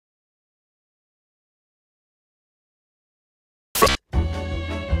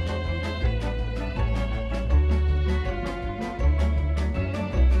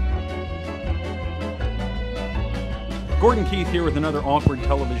Gordon Keith here with another awkward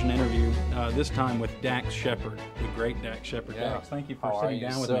television interview, this time with Dax Shepard, the great Dax Shepard. Yeah. Dax, thank you for How sitting are you,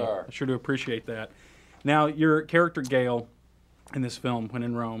 down with sir? me. I sure do appreciate that. Now, your character Gale in this film, when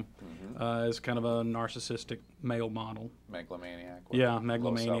in Rome, is kind of a narcissistic male model. Megalomaniac. Yeah, low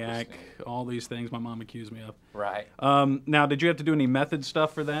megalomaniac, self-esteem. all these things my mom accused me of. Right. Now, did you have to do any method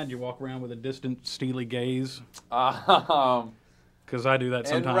stuff for that? Did you walk around with a distant, steely gaze? Because I do that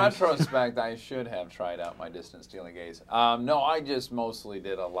In sometimes. retrospect, I should have tried out my distant stealing gaze. No, I just mostly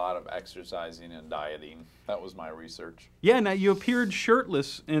did a lot of exercising and dieting. That was my research. Yeah, now you appeared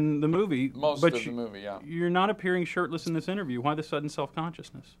shirtless in the movie. Most but of the movie, yeah. You're not appearing shirtless in this interview. Why the sudden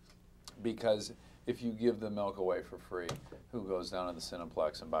self-consciousness? Because if you give the milk away for free, who goes down to the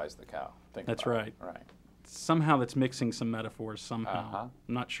Cineplex and buys the cow? Think That's about right. it. Right. Somehow that's mixing some metaphors somehow. Uh-huh.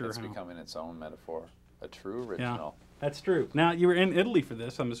 I'm not sure It's how. becoming its own metaphor. A true Yeah, original. that's true. Now, you were in Italy for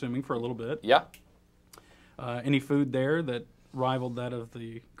this, I'm assuming, for a little bit. Yeah. Any food there that rivaled that of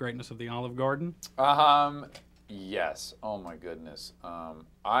the greatness of the Olive Garden? Yes. Oh my goodness.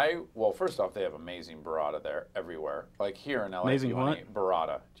 Well, first off, they have amazing burrata there everywhere. Like here in LA, Amazing if you want what? to eat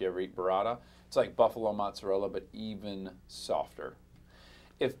burrata. Do you ever eat burrata? It's like buffalo mozzarella, but even softer.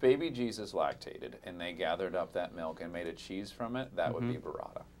 If baby Jesus lactated and they gathered up that milk and made a cheese from it, that would be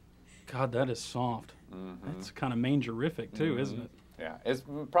burrata. God, that is soft. That's kind of mangerific too, isn't it? Yeah, it's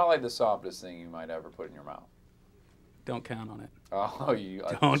probably the softest thing you might ever put in your mouth. Don't count on it. Oh, you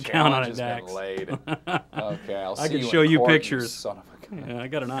Don't count on it, has Dax. been laid. Okay, I'll see I can you show in you court, pictures. son of a gun. Yeah, I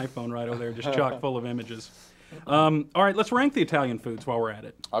got an iPhone right over there, just chock full of images. All right, let's rank the Italian foods while we're at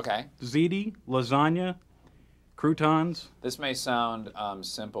it. Okay. Ziti, lasagna, croutons. This may sound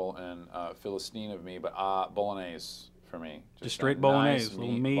simple and Philistine of me, but bolognese for me. Just straight a bolognese, nice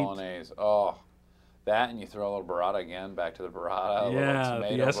little meat. Bolognese. Oh, that and you throw a little burrata again, back to the burrata. A Yeah, little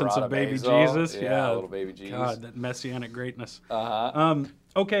tomato the essence burrata of baby basil. Jesus. Yeah, a little baby Jesus. God, that messianic greatness. Uh-huh.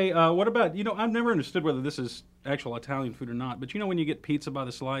 Okay, what about, I've never understood whether this is actual Italian food or not, but when you get pizza by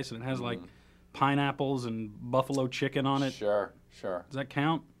the slice and it has like pineapples and buffalo chicken on it, Sure, sure. does that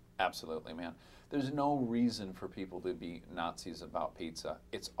count? Absolutely, man. There's no reason for people to be Nazis about pizza.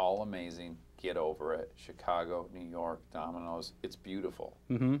 It's all amazing. Get over it. Chicago, New York, Domino's. It's beautiful.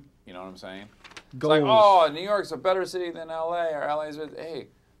 Mm-hmm. You know what I'm saying? It's Goals. like, oh, New York's a better city than LA, or LA's, hey,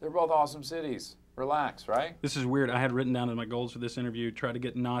 they're both awesome cities. Relax, right? This is weird. I had written down in my goals for this interview, try to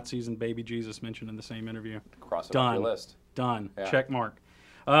get Nazis and baby Jesus mentioned in the same interview. Cross it off your list. Done. Yeah. Check mark.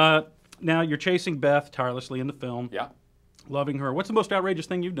 Now, you're chasing Beth tirelessly in the film. Yeah. Loving her. What's the most outrageous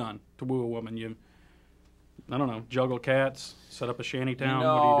thing you've done to woo a woman? I don't know, juggle cats, set up a shanty town.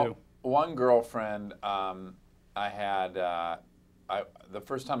 What do you do? One girlfriend I had, the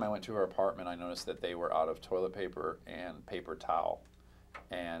first time I went to her apartment, I noticed that they were out of toilet paper and paper towel.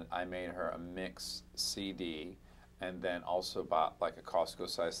 And I made her a mix CD and then also bought like a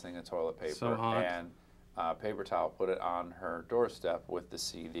Costco-sized thing of toilet paper. So hot. And paper towel, put it on her doorstep with the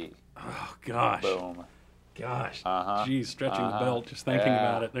CD. Oh, gosh. Boom. Gosh. Uh-huh. Geez, stretching the belt, just thinking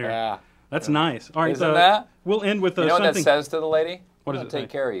about it there. Yeah. That's nice. All right, Isn't that? We'll end with You know what something. that says to the lady? What I'm does gonna it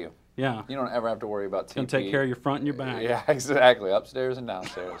take say? care of you. Yeah. You don't ever have to worry about TP. Gonna take care of your front and your back. Yeah, exactly. Upstairs and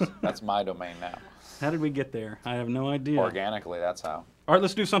downstairs. That's my domain now. How did we get there? I have no idea. Organically, that's how. All right,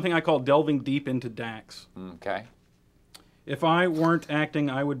 let's do something I call delving deep into Dax. Okay. If I weren't acting,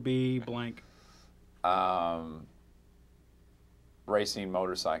 I would be blank. Racing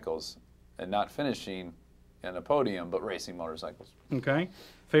motorcycles and not finishing in a podium, but racing motorcycles. Okay.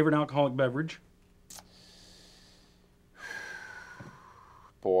 Favorite alcoholic beverage?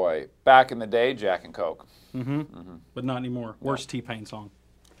 Boy, back in the day, Jack and Coke. But not anymore. Worst T-Pain song.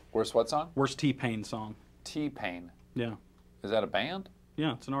 Worst what song? Worst T-Pain song. T-Pain. Yeah. Is that a band?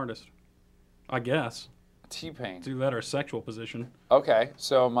 Yeah, it's an artist. I guess. T-Pain. It's either that or a sexual position. Okay,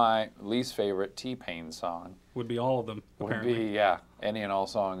 so my least favorite T-Pain song Would be all of them, would apparently. be, any and all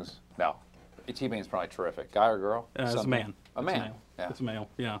songs. No. T-Pain's probably terrific. Guy or girl? It's a Something. man. A It's man. male. Yeah. It's a male,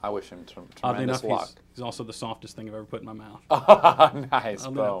 yeah. I wish him Oddly tremendous enough, luck. he's also the softest thing I've ever put in my mouth. Nice.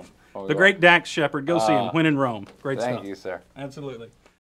 Oddly Boom. enough. The great Dax Shepard. Go see him. When in Rome. Great stuff. Thank you, sir. Absolutely.